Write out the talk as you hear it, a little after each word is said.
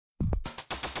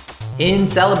In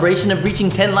celebration of reaching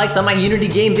 10 likes on my Unity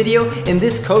game video, in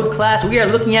this code class we are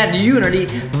looking at Unity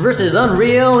versus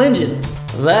Unreal Engine.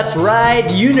 That's right,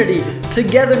 Unity,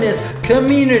 togetherness,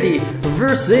 community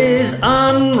versus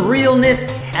unrealness,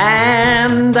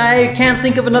 and I can't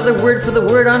think of another word for the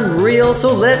word unreal,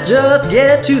 so let's just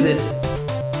get to this.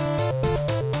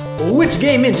 Which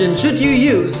game engine should you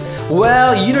use?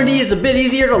 Well, Unity is a bit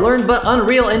easier to learn, but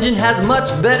Unreal Engine has much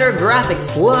better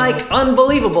graphics, like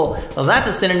unbelievable. Well, that's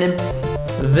a synonym.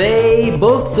 They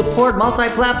both support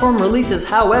multi-platform releases,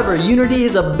 however, Unity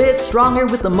is a bit stronger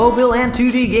with the mobile and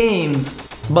 2D games.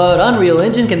 But Unreal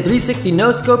Engine can 360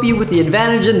 no-scope you with the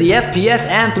advantage in the FPS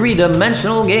and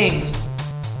three-dimensional games.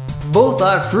 Both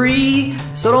are free,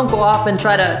 so don't go off and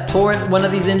try to torrent one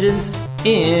of these engines.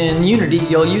 In Unity,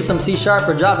 you'll use some C#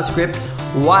 or JavaScript,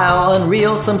 while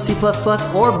Unreal some C++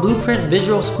 or Blueprint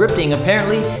visual scripting.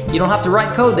 Apparently, you don't have to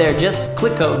write code there, just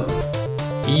click code.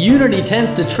 Unity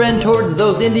tends to trend towards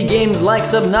those indie games like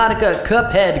Subnautica,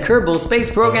 Cuphead, Kerbal Space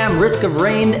Program, Risk of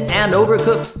Rain, and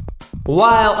Overcooked.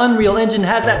 While Unreal Engine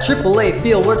has that AAA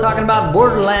feel, we're talking about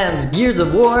Borderlands, Gears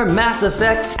of War, Mass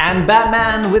Effect, and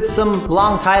Batman with some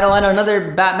long title and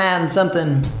another Batman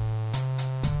something.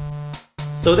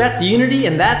 So that's Unity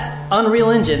and that's Unreal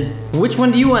Engine. Which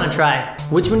one do you want to try?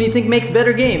 Which one do you think makes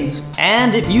better games?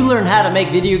 And if you learn how to make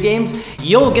video games,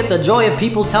 you'll get the joy of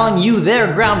people telling you their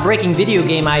groundbreaking video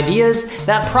game ideas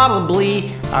that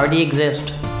probably already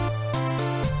exist.